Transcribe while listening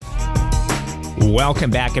Welcome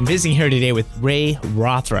back. I'm visiting here today with Ray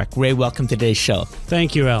Rothrock. Ray, welcome to today's show.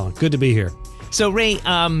 Thank you, Alan. Good to be here. So, Ray,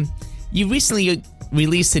 you recently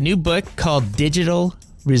released a new book called Digital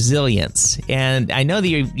Resilience. And I know that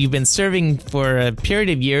you've been serving for a period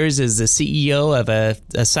of years as the CEO of a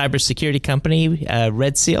cybersecurity company,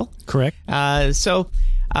 Red Seal. Correct. So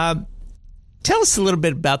tell us a little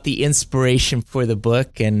bit about the inspiration for the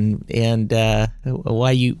book and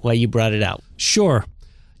why you brought it out. Sure.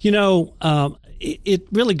 You know, it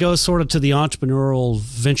really goes sort of to the entrepreneurial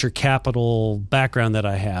venture capital background that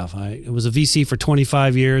I have. I was a VC for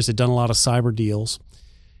 25 years. I'd done a lot of cyber deals.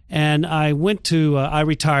 And I I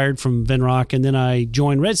retired from Venrock, and then I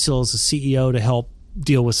joined Red Seal as a CEO to help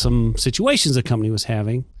deal with some situations the company was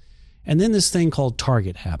having. And then this thing called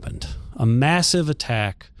Target happened, a massive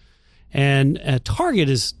attack. And Target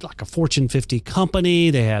is like a Fortune 50 company.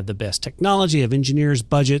 They have the best technology, have engineers,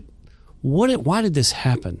 budget. Why did this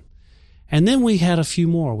happen? And then we had a few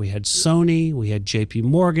more. We had Sony, we had JP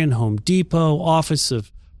Morgan, Home Depot, Office of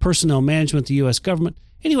Personnel Management, the U.S. government.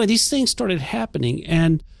 Anyway, these things started happening,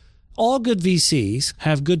 and all good VCs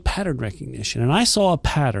have good pattern recognition. And I saw a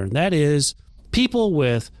pattern. That is, people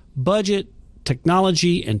with budget,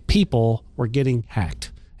 technology, and people were getting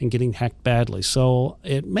hacked and getting hacked badly. So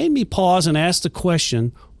it made me pause and ask the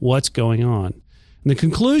question, what's going on? And the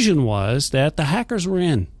conclusion was that the hackers were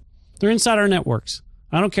in. They're inside our networks.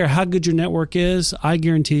 I don't care how good your network is. I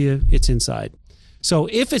guarantee you it's inside. So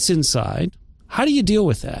if it's inside, how do you deal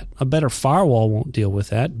with that? A better firewall won't deal with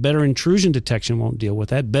that. Better intrusion detection won't deal with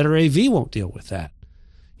that. Better AV won't deal with that.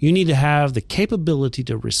 You need to have the capability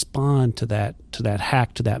to respond to that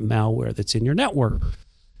hack, to that malware that's in your network.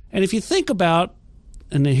 And if you think about,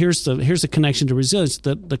 and then here's the connection to resilience,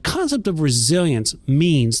 the concept of resilience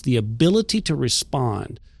means the ability to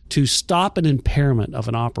respond, to stop an impairment of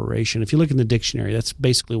an operation. If you look in the dictionary, that's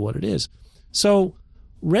basically what it is. So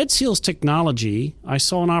Red Seal's technology, I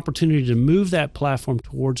saw an opportunity to move that platform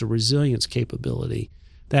towards a resilience capability.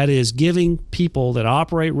 That is giving people that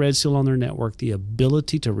operate Red Seal on their network the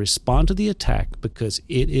ability to respond to the attack because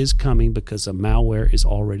it is coming, because the malware is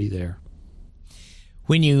already there.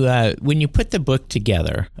 When you put the book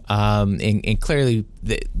together, and clearly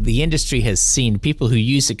the industry has seen, people who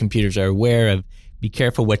use the computers are aware of, be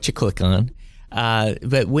careful what you click on.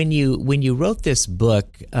 But when you wrote this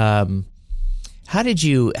book, how did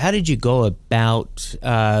you go about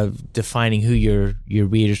defining who your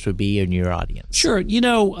readers would be and your audience? Sure. You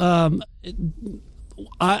know,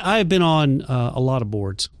 I've been on a lot of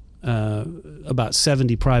boards, about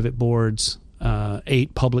 70 private boards,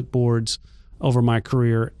 8 public boards over my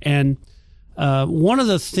career. And one of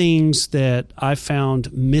the things that I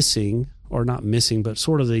found missing, or not missing, but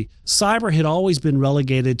sort of the cyber had always been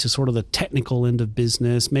relegated to sort of the technical end of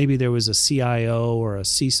business. Maybe there was a CIO or a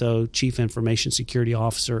CISO, Chief Information Security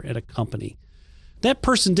Officer at a company. That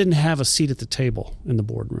person didn't have a seat at the table in the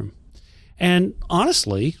boardroom. And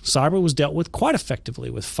honestly, cyber was dealt with quite effectively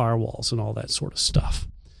with firewalls and all that sort of stuff.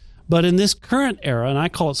 But in this current era, and I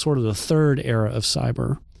call it sort of the third era of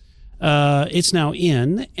cyber, it's now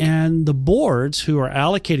in, and the boards who are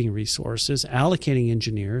allocating resources, allocating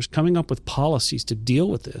engineers, coming up with policies to deal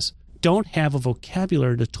with this, don't have a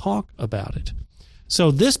vocabulary to talk about it. So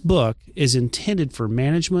this book is intended for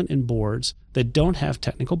management and boards that don't have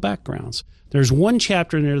technical backgrounds. There's one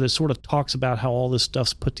chapter in there that sort of talks about how all this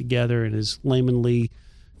stuff's put together in as laymanly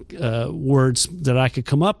words that I could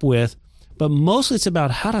come up with, but mostly it's about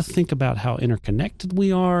how to think about how interconnected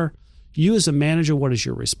we are. You as a manager, what is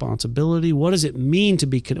your responsibility? What does it mean to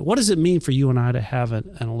be? What does it mean for you and I to have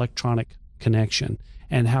an electronic connection?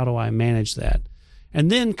 And how do I manage that?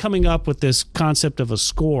 And then coming up with this concept of a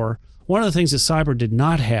score. One of the things that cyber did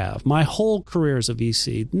not have, my whole career as a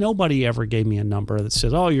VC, nobody ever gave me a number that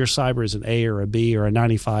says, oh, your cyber is an A or a B or a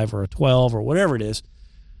 95 or a 12 or whatever it is.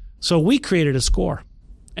 So we created a score.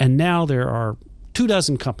 And now there are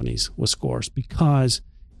 24 companies with scores because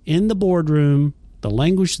in the boardroom, the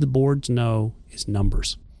language the boards know is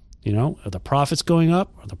numbers. You know, are the profits going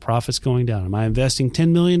up or the profits going down? Am I investing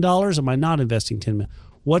 $10 million? Am I not investing $10 million?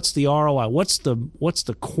 What's the ROI? What's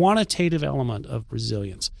the quantitative element of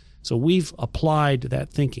resilience? So we've applied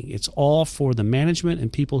that thinking. It's all for the management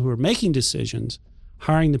and people who are making decisions,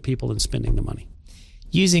 hiring the people and spending the money.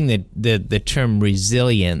 Using the term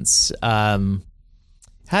resilience, how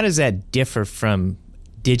does that differ from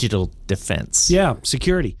digital defense? Yeah,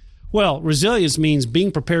 security. Well, resilience means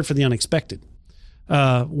being prepared for the unexpected.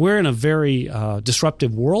 We're in a very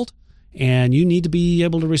disruptive world, and you need to be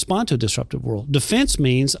able to respond to a disruptive world. Defense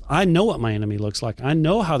means I know what my enemy looks like. I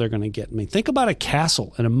know how they're going to get me. Think about a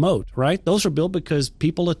castle and a moat, right? Those are built because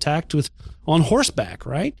people attacked on horseback,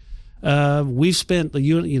 right?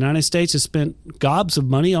 The United States has spent gobs of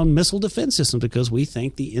money on missile defense systems because we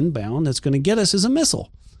think the inbound that's going to get us is a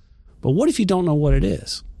missile. But what if you don't know what it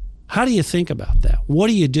is? How do you think about that? What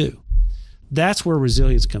do you do? That's where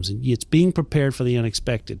resilience comes in. It's being prepared for the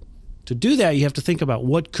unexpected. To do that, you have to think about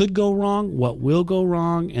what could go wrong, what will go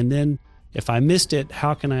wrong, and then if I missed it,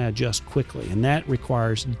 how can I adjust quickly? And that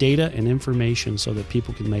requires data and information so that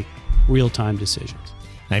people can make real-time decisions.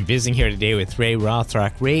 I'm visiting here today with Ray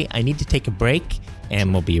Rothrock. Ray, I need to take a break,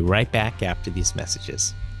 and we'll be right back after these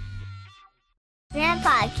messages.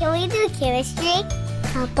 Grandpa, can we do chemistry?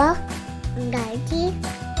 Papa, Daddy.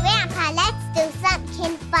 Grandpa, let's do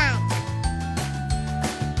something fun.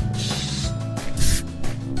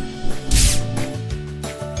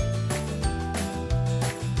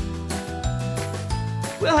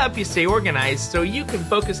 We'll help you stay organized so you can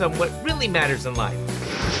focus on what really matters in life.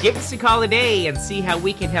 Give us a call today and see how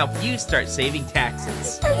we can help you start saving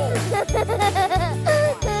taxes.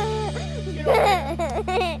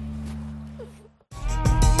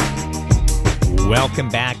 Welcome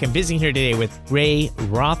back. I'm visiting here today with Ray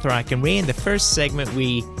Rothrock. And Ray, in the first segment,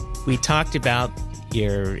 we talked about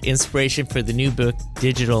your inspiration for the new book,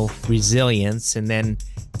 Digital Resilience, and then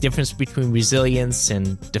difference between resilience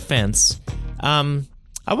and defense.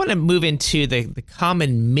 I want to move into the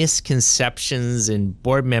common misconceptions in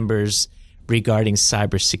board members regarding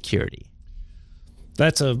cybersecurity.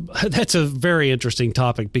 That's a very interesting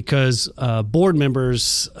topic because board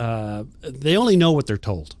members, they only know what they're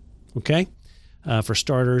told, okay, for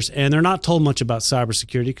starters, and they're not told much about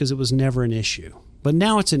cybersecurity because it was never an issue. But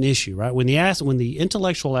now it's an issue, right? When the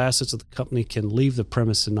intellectual assets of the company can leave the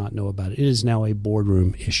premise and not know about it, it is now a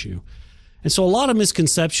boardroom issue. And so a lot of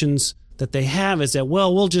misconceptions that they have is that,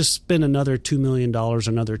 well, we'll just spend another $2 million,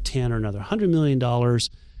 another 10 or another $100 million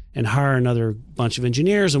and hire another bunch of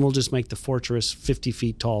engineers, and we'll just make the fortress 50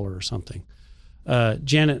 feet taller or something.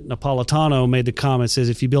 Janet Napolitano made the comment, says,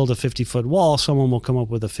 if you build a 50-foot wall, someone will come up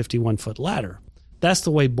with a 51-foot ladder. That's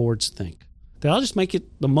the way boards think. They'll just make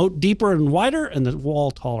it the moat deeper and wider and the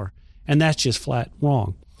wall taller. And that's just flat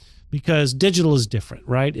wrong. Because digital is different,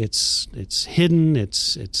 right? It's hidden.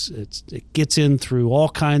 It gets in through all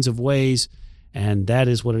kinds of ways, and that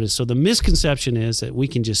is what it is. So the misconception is that we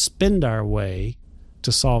can just spend our way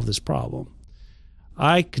to solve this problem.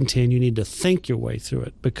 I contend you need to think your way through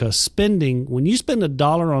it, because when you spend $1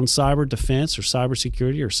 on cyber defense or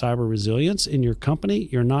cybersecurity or cyber resilience in your company,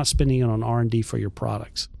 you're not spending it on R&D for your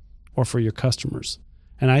products or for your customers.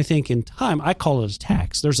 And I think in time, I call it a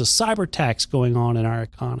tax. There's a cyber tax going on in our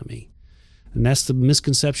economy. And that's the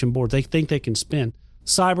misconception board. They think they can spend.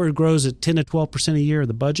 Cyber grows at 10 to 12% a year of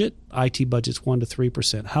the budget. IT budget's 1 to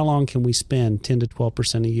 3%. How long can we spend 10 to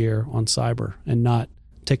 12% a year on cyber and not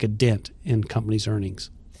take a dent in companies'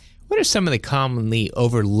 earnings? What are some of the commonly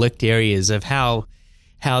overlooked areas of how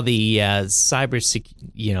the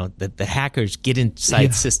the hackers get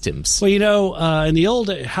inside systems? Well,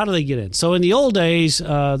 how do they get in? So in the old days,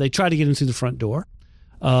 they try to get in through the front door.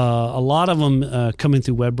 A lot of them come in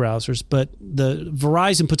through web browsers, but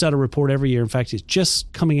Verizon puts out a report every year. In fact, it's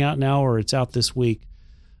just coming out now, or it's out this week.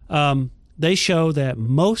 They show that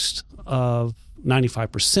most of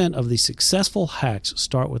 95% of the successful hacks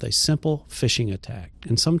start with a simple phishing attack,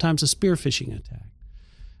 and sometimes a spear phishing attack.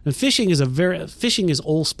 And phishing is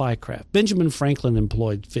old spycraft. Benjamin Franklin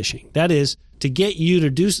employed phishing. That is to get you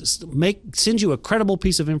to send you a credible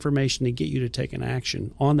piece of information to get you to take an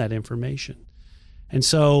action on that information. And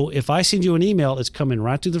so if I send you an email, it's coming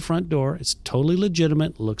right through the front door. It's totally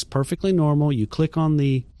legitimate, looks perfectly normal. You click on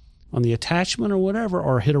the attachment or whatever,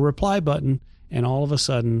 or hit a reply button, and all of a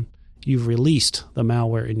sudden you've released the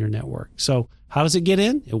malware in your network. So how does it get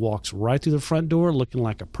in? It walks right through the front door looking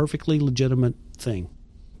like a perfectly legitimate thing.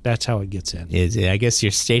 That's how it gets in. I guess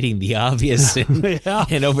you're stating the obvious,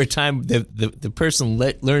 and over time, the person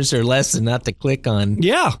learns their lesson not to click on.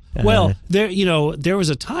 Yeah. Well, there was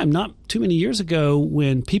a time not too many years ago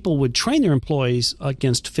when people would train their employees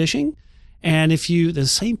against phishing, and the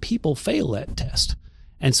same people fail that test.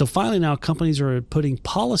 And so finally now companies are putting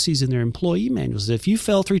policies in their employee manuals that if you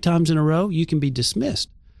fail 3 times in a row, you can be dismissed.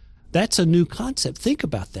 That's a new concept. Think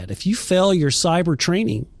about that. If you fail your cyber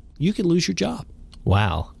training, you can lose your job.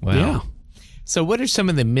 Wow. Yeah. So what are some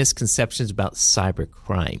of the misconceptions about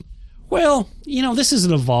cybercrime? Well, this is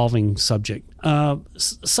an evolving subject.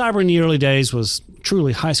 Cyber in the early days was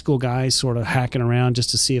truly high school guys sort of hacking around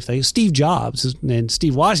just to see if Steve Jobs and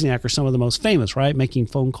Steve Wozniak are some of the most famous, right? Making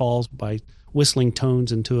phone calls by whistling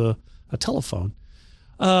tones into a telephone.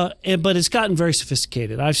 But it's gotten very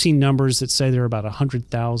sophisticated. I've seen numbers that say there are about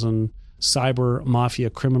 100,000 cyber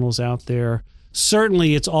mafia criminals out there.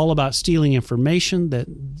 Certainly, it's all about stealing information that,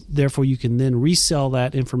 therefore, you can then resell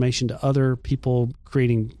that information to other people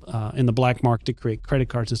creating in the black market to create credit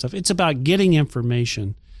cards and stuff. It's about getting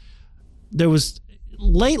information.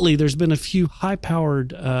 Lately, there's been a few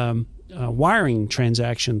high-powered wiring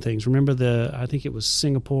transaction things. Remember I think it was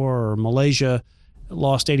Singapore or Malaysia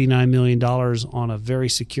lost $89 million on a very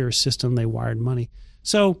secure system. They wired money.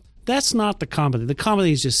 So that's not the commodity. The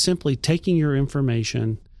commodity is just simply taking your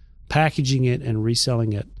information, packaging it, and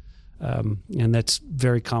reselling it. And that's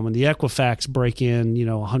very common. The Equifax break-in,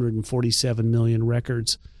 147 million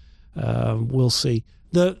records. We'll see.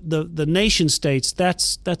 The nation states,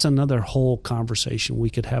 that's another whole conversation we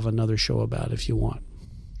could have another show about if you want.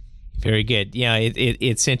 Very good. Yeah,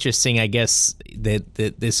 it's interesting, I guess, that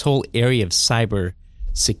this whole area of cyber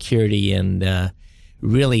security and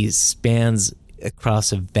really spans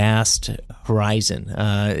across a vast horizon.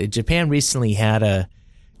 Japan recently had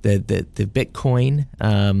the Bitcoin.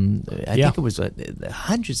 I think it was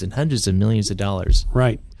hundreds and hundreds of millions of dollars.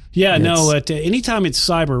 Right. Yeah. Anytime it's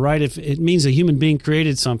cyber, right? If it means a human being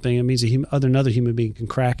created something, it means another human being can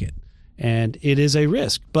crack it, and it is a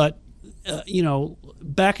risk. But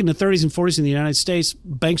back in the 30s and 40s in the United States,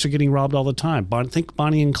 banks are getting robbed all the time. Think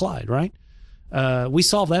Bonnie and Clyde, right? We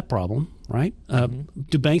solved that problem, right?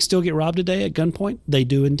 Do banks still get robbed today at gunpoint? They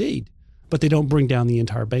do indeed. But they don't bring down the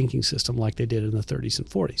entire banking system like they did in the 30s and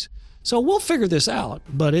 40s. So we'll figure this out,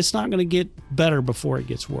 but it's not going to get better before it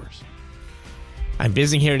gets worse. I'm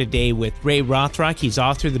visiting here today with Ray Rothrock. He's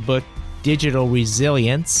author of the book Digital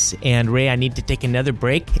Resilience. And Ray, I need to take another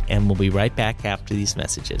break, and we'll be right back after these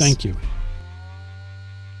messages. Thank you.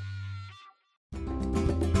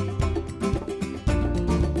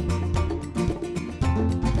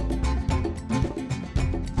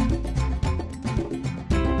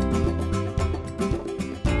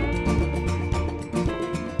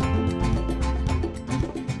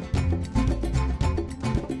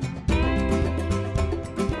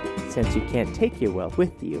 Since you can't take your wealth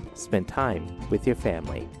with you, spend time with your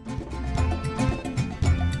family.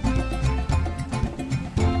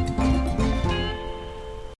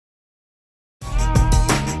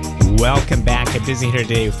 Welcome back. I'm visiting here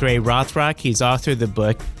today with Ray Rothrock. He's author of the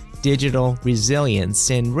book Digital Resilience.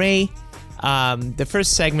 And Ray, the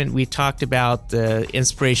first segment we talked about the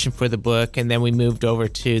inspiration for the book, and then we moved over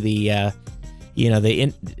to the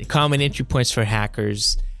common entry points for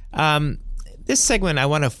hackers. This segment, I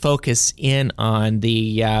want to focus in on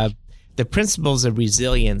the principles of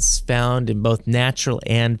resilience found in both natural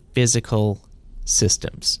and physical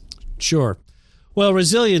systems. Sure. Well,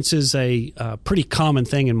 resilience is a pretty common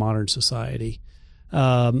thing in modern society,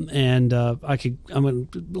 let me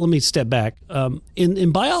step back.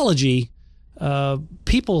 In biology,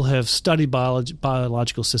 people have studied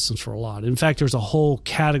biological systems for a lot. In fact, there's a whole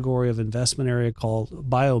category of investment area called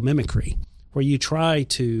biomimicry, where you try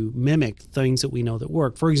to mimic things that we know that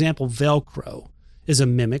work. For example, Velcro is a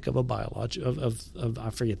mimic of of I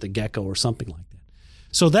forget, the gecko or something like that.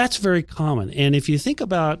 So that's very common. And if you think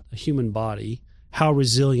about a human body, how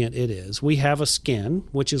resilient it is, we have a skin,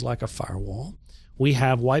 which is like a firewall. We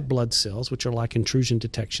have white blood cells, which are like intrusion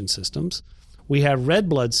detection systems. We have red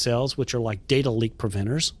blood cells, which are like data leak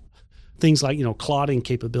preventers, things like, clotting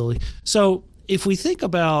capability. So if we think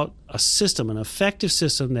about a system, an effective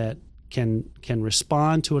system that can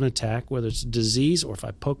respond to an attack, whether it's a disease or if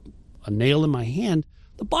I poke a nail in my hand,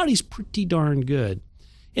 the body's pretty darn good.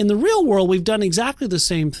 In the real world, we've done exactly the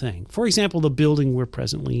same thing. For example, the building we're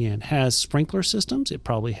presently in has sprinkler systems. It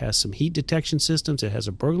probably has some heat detection systems. It has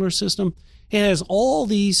a burglar system. It has all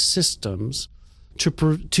these systems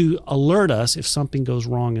to alert us if something goes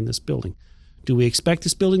wrong in this building. Do we expect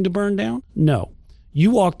this building to burn down? No.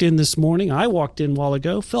 You walked in this morning, I walked in a while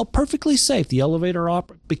ago, felt perfectly safe. The elevator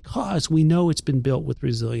operated because we know it's been built with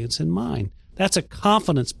resilience in mind. That's a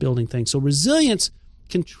confidence building thing. So resilience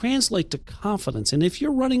can translate to confidence. And if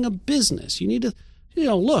you're running a business, you need to,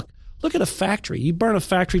 look at a factory. You burn a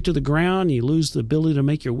factory to the ground, you lose the ability to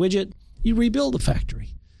make your widget, you rebuild the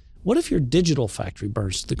factory. What if your digital factory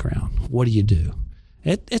burns to the ground? What do?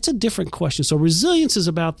 It's a different question. So resilience is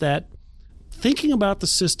about that. Thinking about the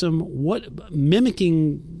system,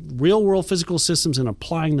 mimicking real-world physical systems and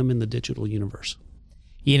applying them in the digital universe.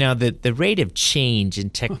 The rate of change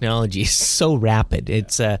in technology is so rapid.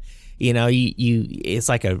 It's it's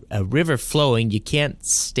like a river flowing. You can't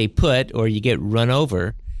stay put, or you get run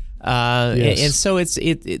over. Yes. And so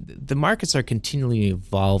the markets are continually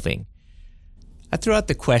evolving. I throw out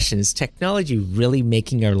the question: is technology really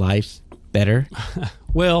making our life better?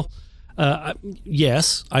 Well.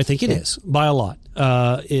 Yes, I think it is by a lot.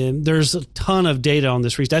 And there's a ton of data on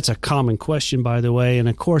this. That's a common question, by the way. And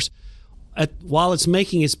of course, while it's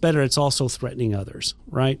making it better, it's also threatening others,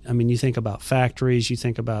 right? I mean, you think about factories, you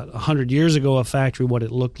think about 100 years ago a factory, what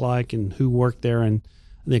it looked like and who worked there and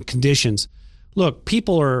the conditions. Look,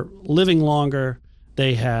 people are living longer.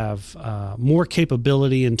 They have more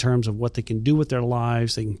capability in terms of what they can do with their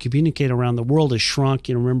lives. They can communicate around. The world has shrunk.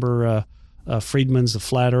 You remember Friedman's The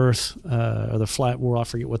Flat Earth or The Flat World. I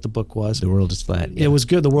forget what the book was. The World is Flat. Yeah. It was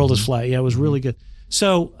good. The World is Flat. Yeah, it was really good.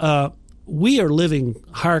 So we are living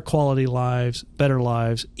higher quality lives, better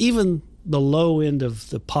lives. Even the low end of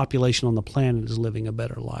the population on the planet is living a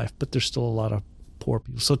better life, but there's still a lot of poor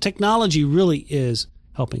people. So technology really is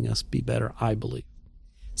helping us be better, I believe.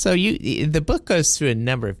 So the book goes through a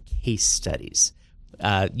number of case studies.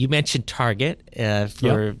 You mentioned Target for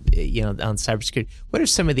on cybersecurity. What are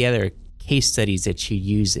some of the other case studies that you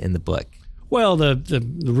use in the book? Well, the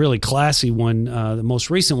really classy one, the most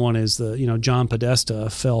recent one is John Podesta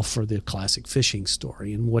fell for the classic phishing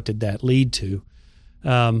story, and what did that lead to?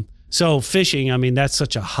 So phishing, I mean, that's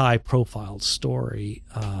such a high profile story.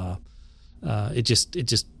 It just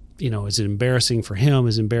is embarrassing for him,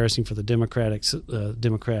 is embarrassing for the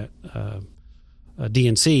Democrat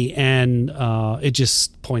DNC, and it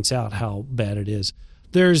just points out how bad it is.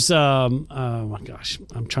 There's oh my gosh,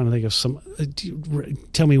 I'm trying to think of some.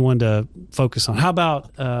 Tell me one to focus on. How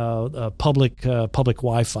about public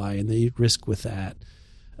Wi-Fi and the risk with that?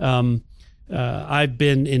 I've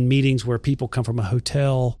been in meetings where people come from a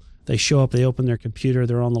hotel, they show up, they open their computer,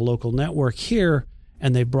 they're on the local network here,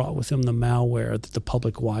 and they brought with them the malware that the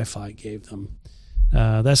public Wi-Fi gave them.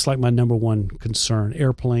 That's like my number one concern: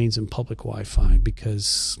 airplanes and public Wi-Fi,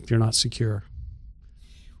 because you're not secure.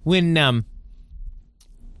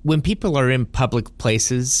 When people are in public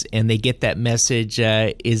places and they get that message,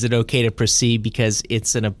 is it okay to proceed because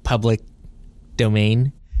it's in a public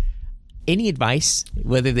domain? Any advice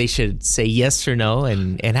whether they should say yes or no,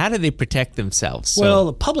 and how do they protect themselves? Well,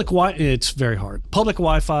 the public Wi-Fi, it's very hard. Public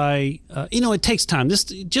Wi-Fi, it takes time.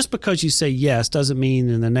 Just because you say yes doesn't mean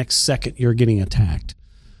in the next second you're getting attacked.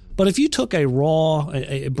 But if you took a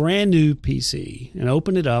brand new PC and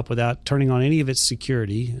opened it up without turning on any of its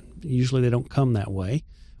security, usually they don't come that way,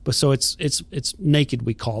 but so it's naked,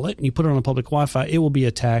 we call it, and you put it on a public Wi-Fi, it will be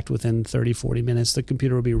attacked within 30, 40 minutes. The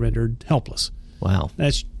computer will be rendered helpless. Wow.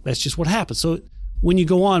 That's just what happens. So when you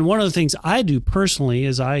go on, one of the things I do personally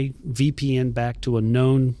is I VPN back to a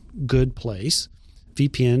known good place.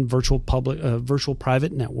 VPN, virtual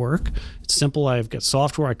private network. It's simple. I've got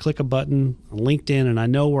software. I click a button on LinkedIn, and I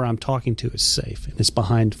know where I'm talking to is safe, and it's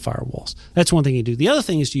behind firewalls. That's one thing you do. The other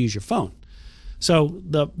thing is to use your phone. So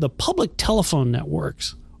the public telephone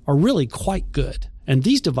networks are really quite good, and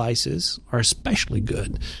these devices are especially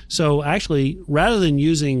good. So actually, rather than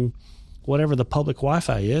using whatever the public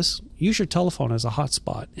Wi-Fi is, use your telephone as a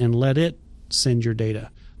hotspot and let it send your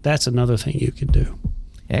data. That's another thing you can do.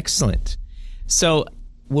 Excellent. So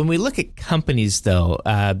when we look at companies, though,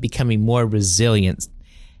 becoming more resilient,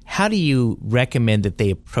 how do you recommend that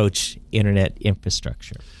they approach internet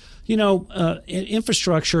infrastructure?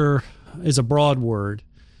 Infrastructure is a broad word,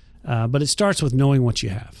 but it starts with knowing what you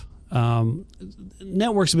have.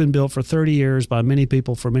 Networks have been built for 30 years by many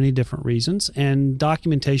people for many different reasons, and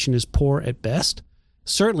documentation is poor at best.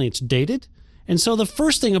 Certainly it's dated. And so the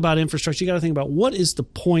first thing about infrastructure, you got to think about what is the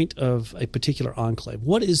point of a particular enclave?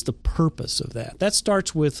 What is the purpose of that? That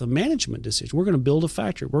starts with a management decision. We're going to build a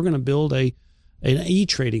factory. We're going to build an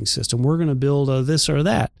e-trading system. We're going to build a this or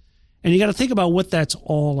that. And you got to think about what that's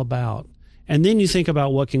all about. And then you think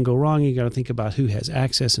about what can go wrong. You got to think about who has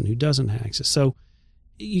access and who doesn't have access. So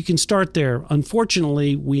you can start there.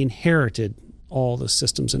 Unfortunately, we inherited all the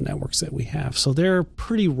systems and networks that we have. So they're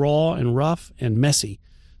pretty raw and rough and messy.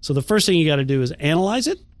 So the first thing you got to do is analyze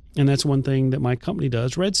it. And that's one thing that my company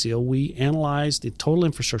does, Red Seal. We analyze the total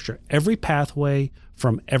infrastructure, every pathway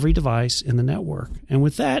from every device in the network. And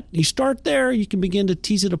with that, you start there. You can begin to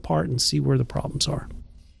tease it apart and see where the problems are.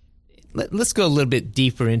 Let's go a little bit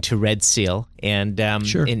deeper into Red Seal. And,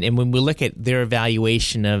 sure. and when we look at their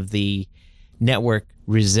evaluation of the network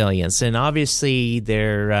resilience, and obviously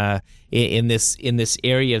they're in this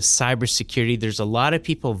area of cybersecurity, there's a lot of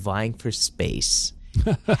people vying for space.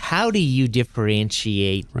 How do you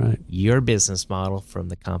differentiate your business model from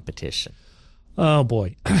the competition? Oh,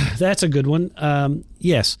 boy. That's a good one.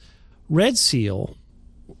 Yes. Red Seal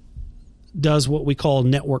does what we call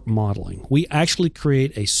network modeling. We actually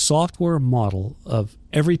create a software model of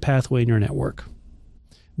every pathway in your network.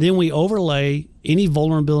 Then we overlay any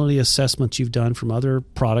vulnerability assessments you've done from other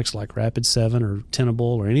products like Rapid7 or Tenable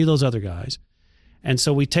or any of those other guys. And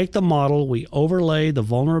so we take the model, we overlay the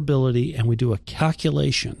vulnerability, and we do a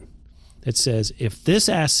calculation that says if this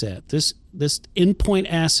asset, this this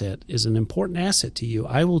endpoint asset is an important asset to you,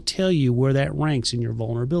 I will tell you where that ranks in your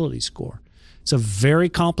vulnerability score. It's a very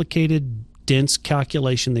complicated, dense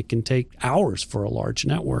calculation that can take hours for a large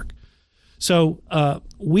network. So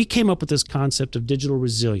we came up with this concept of digital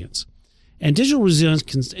resilience. And digital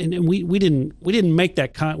resilience, and we didn't make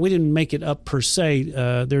that we didn't make it up per se.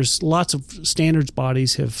 There's lots of standards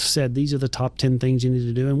bodies have said these are the top 10 things you need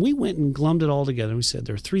to do, and we went and glummed it all together. We said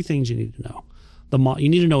there are 3 things you need to know. You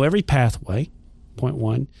need to know every pathway, point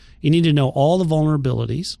 1. You need to know all the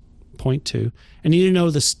vulnerabilities, point 2, and you need to know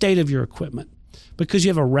the state of your equipment. Because you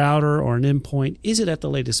have a router or an endpoint, is it at the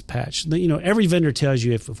latest patch? Every vendor tells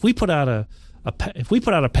you if we put out a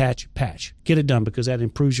patch, get it done because that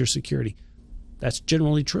improves your security. That's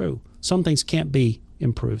generally true. Some things can't be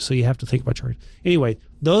improved, so you have to think about your. Anyway,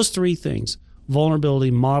 those 3 things: vulnerability,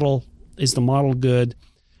 model, is the model good?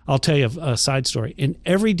 I'll tell you a side story. In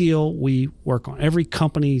every deal we work on, every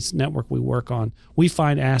company's network we work on, we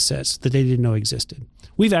find assets that they didn't know existed.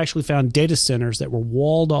 We've actually found data centers that were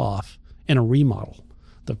walled off in a remodel.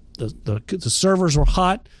 The servers were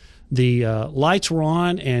hot, the lights were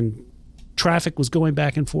on, and traffic was going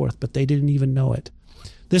back and forth, but they didn't even know it.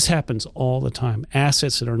 This happens all the time,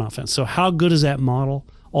 assets that are not found. So how good is that model?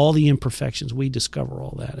 All the imperfections, we discover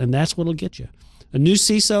all that, and that's what will get you. A new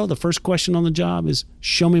CISO, the first question on the job is,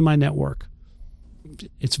 show me my network.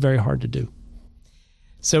 It's very hard to do.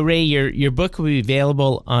 So, Ray, your book will be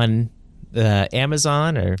available on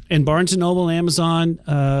Amazon or? And Barnes & Noble, Amazon,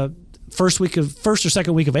 first or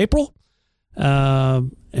second week of April,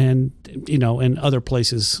 and other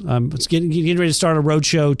places. It's getting ready to start a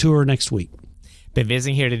roadshow tour next week. Been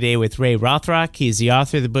visiting here today with Ray Rothrock. He's the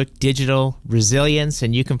author of the book Digital Resilience,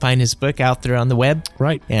 and you can find his book out there on the web.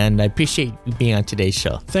 Right. And I appreciate you being on today's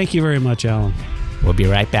show. Thank you very much, Alan. We'll be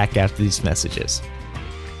right back after these messages.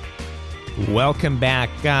 Welcome back.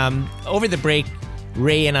 Over the break,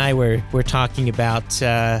 Ray and I were talking about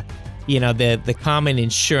the common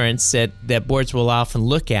insurance that boards will often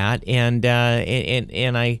look at, and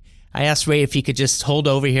I asked Ray if he could just hold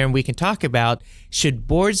over here and we can talk about, should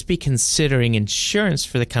boards be considering insurance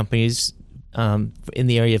for the companies in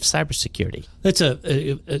the area of cybersecurity? That's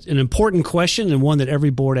an important question and one that every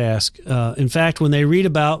board asks. In fact, when they read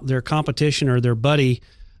about their competition or their buddy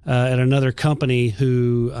at another company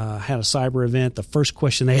who had a cyber event, the first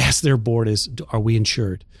question they ask their board is, are we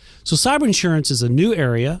insured? So cyber insurance is a new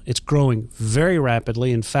area. It's growing very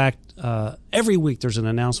rapidly. In fact, every week there's an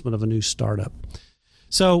announcement of a new startup.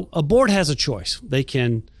 So a board has a choice. They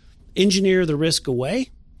can engineer the risk away,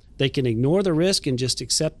 they can ignore the risk and just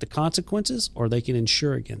accept the consequences, or they can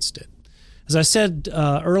insure against it. As I said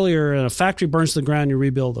earlier, a factory burns to the ground, you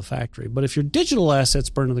rebuild the factory. But if your digital assets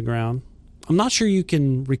burn to the ground, I'm not sure you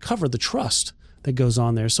can recover the trust that goes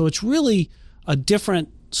on there. So it's really a different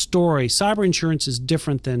story. Cyber insurance is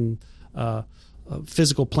different than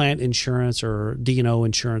physical plant insurance or D&O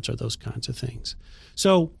insurance or those kinds of things.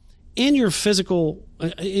 So in your cyber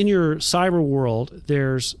world,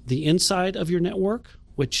 there's the inside of your network,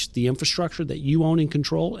 which the infrastructure that you own and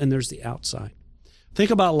control, and there's the outside.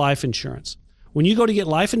 Think about life insurance. When you go to get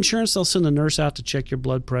life insurance, they'll send a nurse out to check your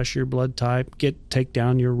blood pressure, your blood type, take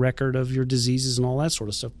down your record of your diseases and all that sort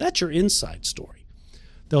of stuff. That's your inside story.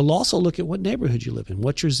 They'll also look at what neighborhood you live in,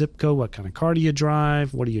 what's your zip code, what kind of car do you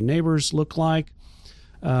drive, what do your neighbors look like.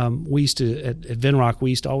 We used to, at Venrock,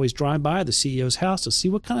 we used to always drive by the CEO's house to see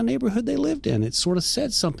what kind of neighborhood they lived in. It sort of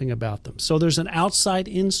said something about them. So there's an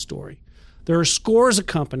outside-in story. There are scores of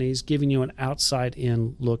companies giving you an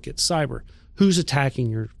outside-in look at cyber. Who's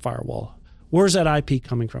attacking your firewall? Where's that IP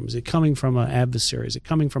coming from? Is it coming from an adversary? Is it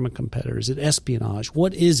coming from a competitor? Is it espionage?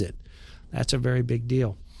 What is it? That's a very big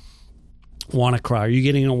deal. WannaCry. Are you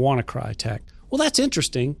getting a WannaCry attack? Well, that's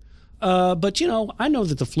interesting. But, I know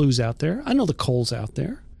that the flu's out there. I know the cold's out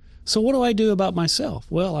there. So what do I do about myself?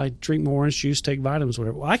 Well, I drink more orange juice, take vitamins,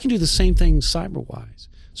 whatever. Well, I can do the same thing cyber-wise.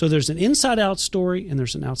 So there's an inside-out story and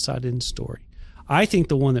there's an outside-in story. I think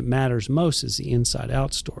the one that matters most is the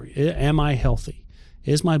inside-out story. Am I healthy?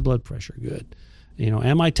 Is my blood pressure good?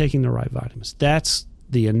 Am I taking the right vitamins? That's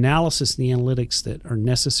the analysis and the analytics that are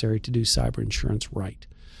necessary to do cyber insurance right.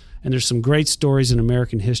 And there's some great stories in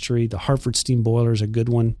American history. The Hartford steam boiler is a good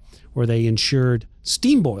one, where they insured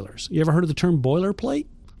steam boilers. You ever heard of the term boilerplate?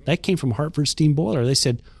 That came from Hartford steam boiler. They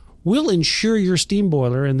said, we'll insure your steam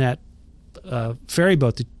boiler in that ferry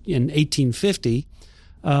boat in 1850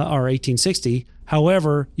 or 1860.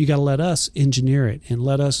 However, you got to let us engineer it and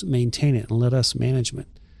let us maintain it and let us manage it.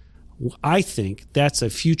 I think that's a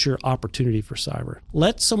future opportunity for cyber.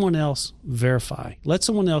 Let someone else verify. Let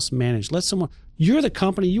someone else manage. You're the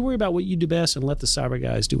company. You worry about what you do best and let the cyber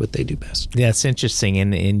guys do what they do best. That's interesting.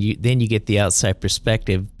 And then you get the outside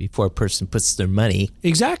perspective before a person puts their money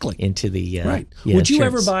Exactly. into the Right. yeah, Would you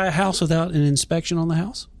ever insurance. buy a house without an inspection on the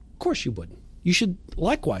house? Of course you wouldn't. You should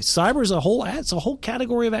likewise. Cyber is it's a whole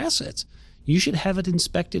category of assets. You should have it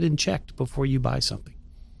inspected and checked before you buy something.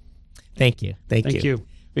 Thank you. Thank you.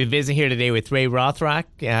 We're visiting here today with Ray Rothrock,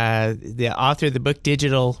 the author of the book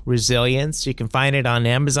Digital Resilience. You can find it on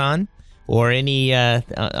Amazon or any on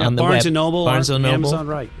the Barnes web. and Noble, Barnes and Noble, Amazon,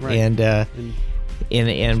 right.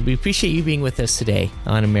 And we appreciate you being with us today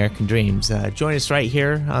on American Dreams. Join us right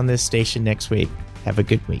here on this station next week. Have a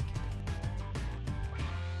good week.